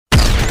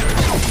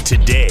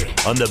Today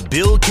on The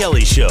Bill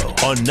Kelly Show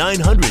on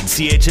 900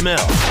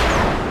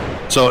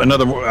 CHML. So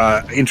another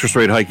interest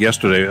rate hike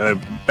yesterday.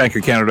 Bank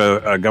of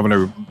Canada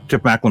Governor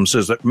Tiff Macklem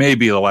says that may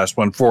be the last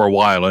one for a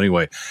while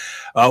anyway.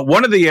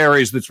 One of the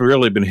areas that's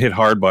really been hit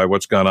hard by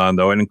what's gone on,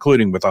 though, and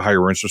including with the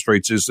higher interest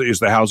rates, is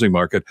the housing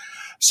market.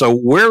 So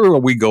where are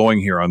we going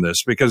here on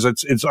this? Because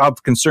it's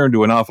of concern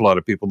to an awful lot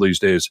of people these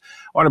days.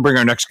 I want to bring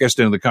our next guest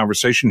into the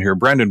conversation here.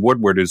 Brandon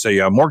Woodward is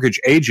a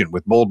mortgage agent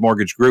with Bold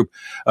Mortgage Group.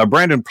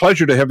 Brandon,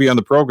 pleasure to have you on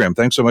the program.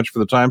 Thanks so much for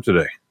the time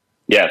today.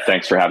 Yeah,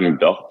 thanks for having me,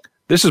 Bill.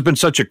 This has been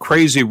such a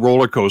crazy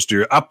roller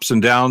coaster, ups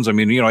and downs. I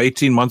mean,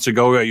 18 months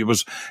ago, it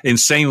was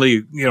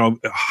insanely,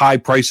 high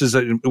prices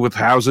with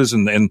houses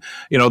and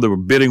there were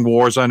bidding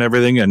wars on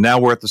everything. And now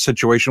we're at the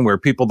situation where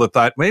people that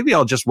thought, maybe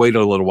I'll just wait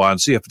a little while and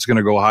see if it's going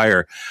to go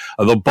higher.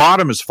 The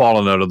bottom has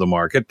fallen out of the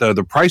market.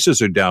 The prices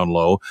are down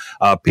low.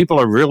 People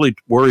are really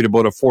worried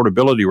about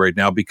affordability right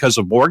now because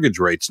of mortgage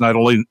rates. Not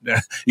only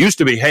used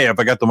to be, hey, if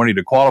I got the money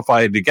to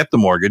qualify to get the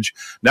mortgage,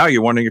 now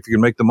you're wondering if you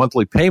can make the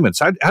monthly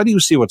payments. How do you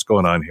see what's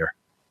going on here?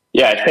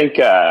 Yeah, I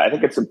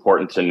think it's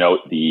important to note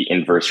the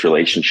inverse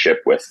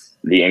relationship with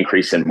the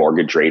increase in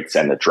mortgage rates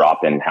and the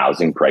drop in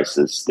housing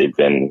prices. They've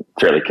been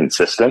fairly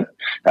consistent.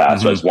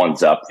 So as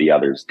one's up, the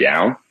other's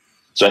down.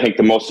 So I think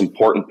the most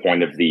important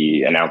point of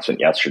the announcement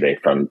yesterday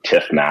from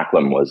Tiff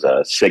Macklem was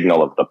a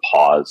signal of the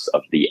pause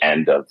of the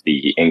end of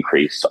the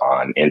increase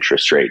on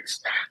interest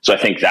rates. So I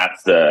think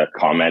that's the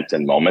comment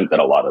and moment that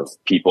a lot of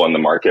people in the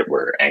market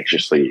were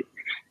anxiously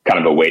kind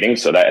of awaiting.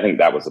 So I think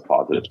that was a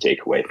positive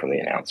takeaway from the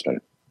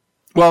announcement.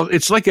 Well,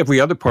 it's like every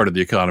other part of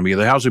the economy.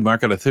 The housing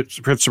market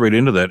fits right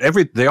into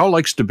that. They all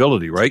like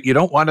stability, right? You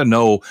don't want to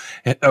know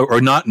or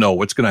not know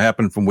what's going to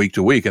happen from week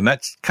to week. And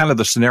that's kind of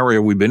the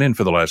scenario we've been in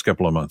for the last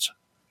couple of months.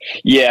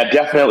 Yeah,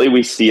 definitely.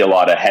 We see a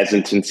lot of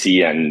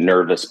hesitancy and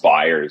nervous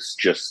buyers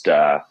just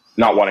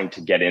not wanting to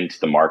get into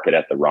the market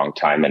at the wrong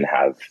time and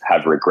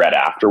have regret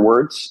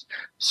afterwards.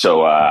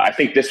 So I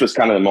think this was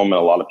kind of the moment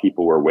a lot of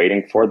people were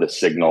waiting for, the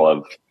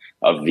signal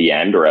of the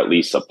end, or at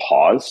least a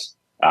pause.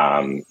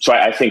 So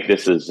I think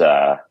this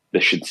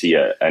should see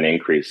an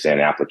increase in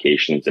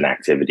applications and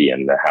activity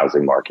in the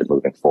housing market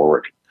moving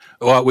forward.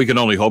 Well, we can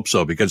only hope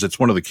so, because it's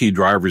one of the key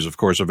drivers, of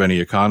course, of any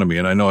economy.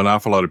 And I know an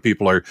awful lot of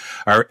people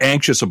are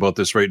anxious about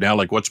this right now.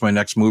 Like, what's my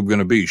next move going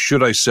to be?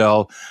 Should I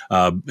sell?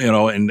 And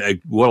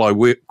will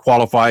I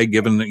qualify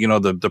given,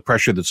 the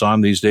pressure that's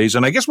on these days?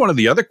 And I guess one of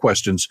the other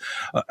questions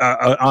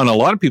on a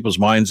lot of people's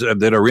minds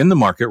that are in the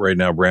market right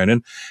now,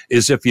 Brandon,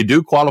 is if you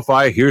do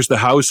qualify, here's the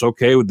house.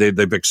 Okay.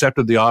 They've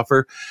accepted the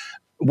offer.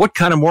 What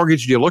kind of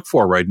mortgage do you look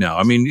for right now?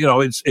 I mean,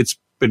 it's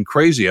been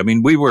crazy. I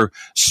mean, we were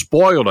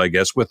spoiled, I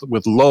guess, with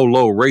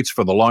low rates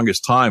for the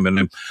longest time.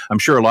 And I'm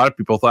sure a lot of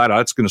people thought,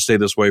 it's going to stay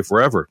this way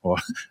forever. Well,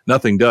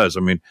 nothing does. I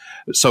mean,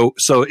 so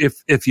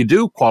if you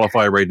do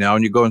qualify right now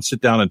and you go and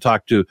sit down and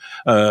talk to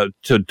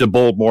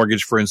Bold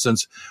Mortgage, for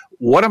instance,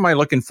 what am I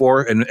looking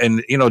for? And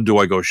do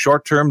I go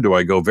short term? Do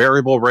I go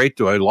variable rate?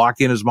 Do I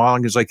lock in as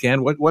long as I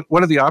can? What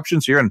are the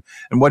options here? And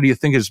what do you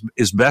think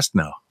is best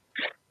now?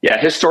 Yeah,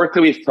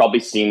 historically, we've probably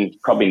seen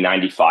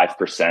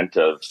 95%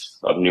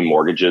 of new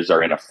mortgages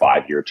are in a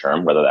 5-year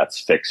term, whether that's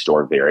fixed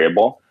or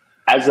variable.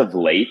 As of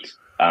late,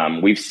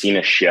 we've seen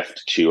a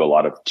shift to a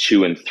lot of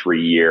 2 and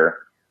 3 year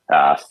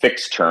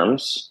fixed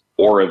terms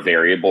or a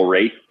variable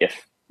rate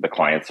if the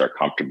clients are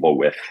comfortable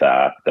with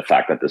the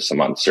fact that there's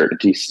some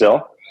uncertainty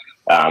still.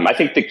 I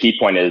think the key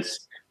point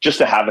is just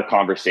to have a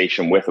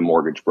conversation with a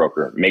mortgage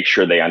broker, make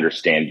sure they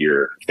understand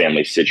your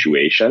family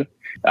situation.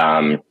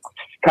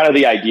 Kind of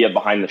the idea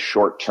behind the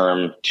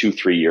short-term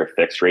 2-3 year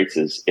fixed rates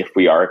is if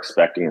we are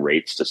expecting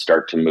rates to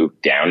start to move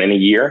down in a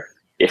year,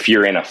 if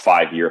you're in a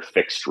 5-year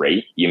fixed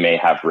rate, you may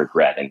have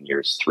regret in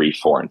years 3,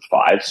 4, and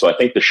 5. So I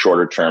think the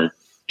shorter term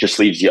just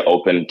leaves you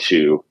open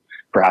to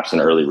perhaps an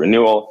early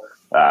renewal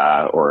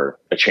or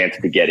a chance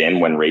to get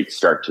in when rates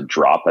start to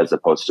drop, as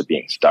opposed to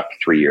being stuck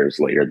 3 years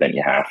later than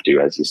you have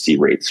to as you see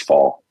rates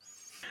fall.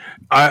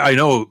 I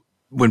know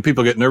when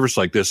people get nervous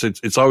like this,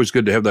 it's always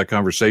good to have that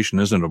conversation,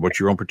 isn't it, about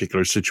your own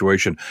particular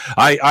situation.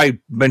 I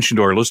mentioned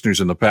to our listeners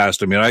in the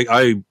past, I mean,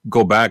 I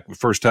go back,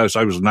 first house,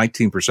 I was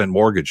 19%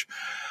 mortgage.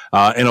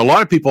 And a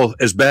lot of people,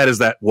 as bad as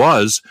that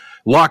was,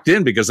 locked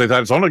in because they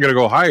thought it's only going to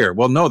go higher.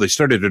 Well, no, they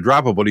started to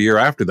drop about a year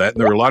after that. And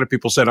there were a lot of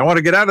people said, I want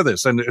to get out of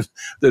this. And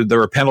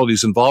there are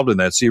penalties involved in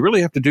that. So you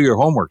really have to do your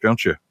homework,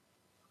 don't you?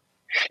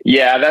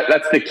 Yeah,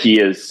 that's the key,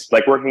 is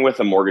like working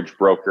with a mortgage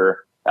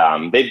broker.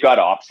 They've got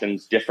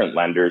options, different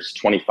lenders,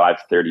 25,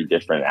 30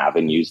 different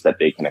avenues that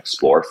they can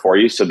explore for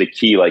you. So the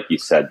key, like you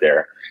said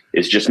there,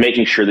 is just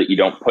making sure that you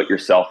don't put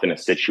yourself in a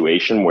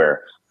situation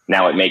where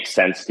now it makes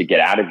sense to get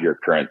out of your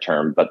current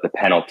term, but the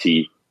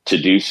penalty to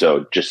do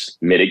so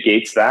just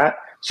mitigates that.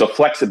 So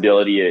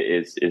flexibility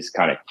is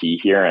kind of key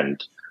here.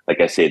 And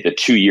like I say, the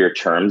 2-year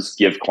terms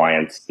give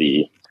clients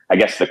the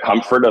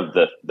comfort of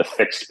the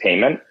fixed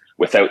payment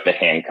without the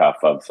handcuff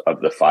of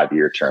the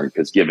 5-year term,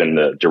 because given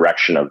the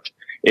direction of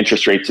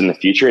interest rates in the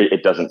future,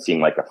 it doesn't seem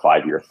like a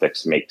 5-year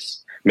fix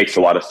makes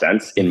a lot of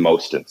sense in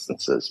most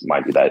instances.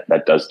 Mind you,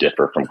 that does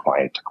differ from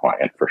client to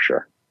client for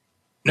sure.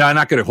 Now, I'm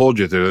not going to hold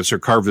you to this or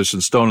carve this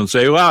in stone and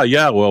say, well,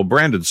 yeah, well,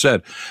 Brandon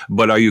said,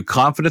 but are you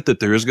confident that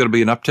there is going to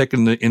be an uptick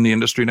in the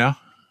industry now?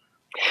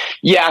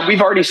 Yeah,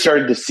 we've already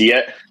started to see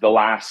it. The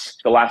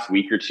last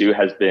week or two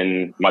has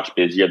been much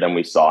busier than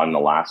we saw in the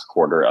last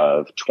quarter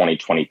of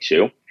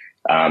 2022.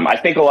 I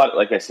think a lot,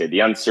 like I said,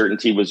 the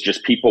uncertainty was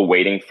just people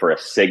waiting for a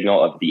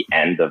signal of the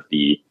end of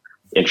the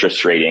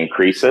interest rate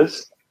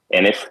increases.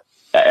 And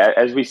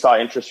as we saw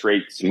interest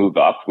rates move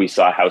up, we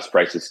saw house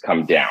prices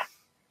come down.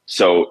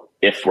 So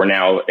if we're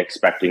now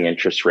expecting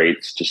interest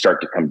rates to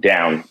start to come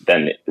down,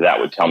 then that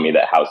would tell me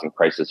that housing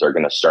prices are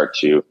going to start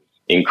to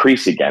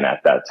increase again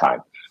at that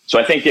time. So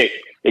I think it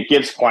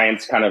gives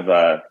clients kind of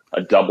a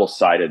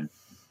double-sided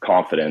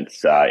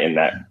confidence in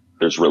that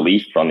there's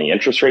relief on the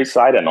interest rate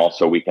side, and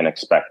also we can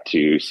expect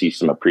to see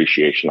some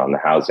appreciation on the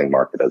housing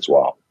market as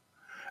well.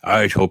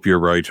 I hope you're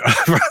right.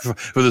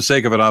 For the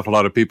sake of an awful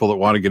lot of people that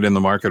want to get in the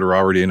market are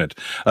already in it.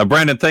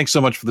 Brandon, thanks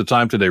so much for the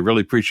time today.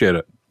 Really appreciate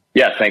it.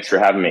 Yeah, thanks for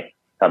having me.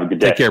 Have a good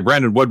day. Take care.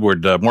 Brandon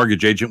Woodward,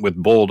 mortgage agent with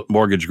Bold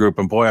Mortgage Group.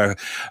 And boy,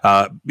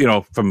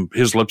 from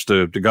his lips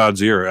to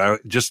God's ear,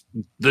 just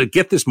to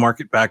get this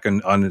market back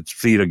on its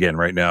feet again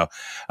right now,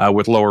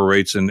 with lower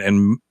rates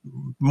and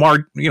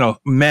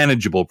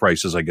manageable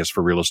prices, I guess,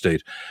 for real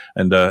estate.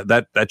 And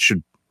that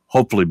should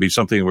hopefully be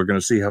something we're going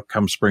to see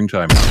come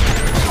springtime.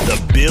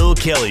 The Bill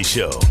Kelly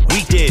Show,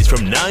 weekdays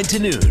from 9 to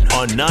noon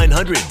on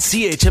 900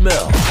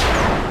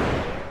 CHML.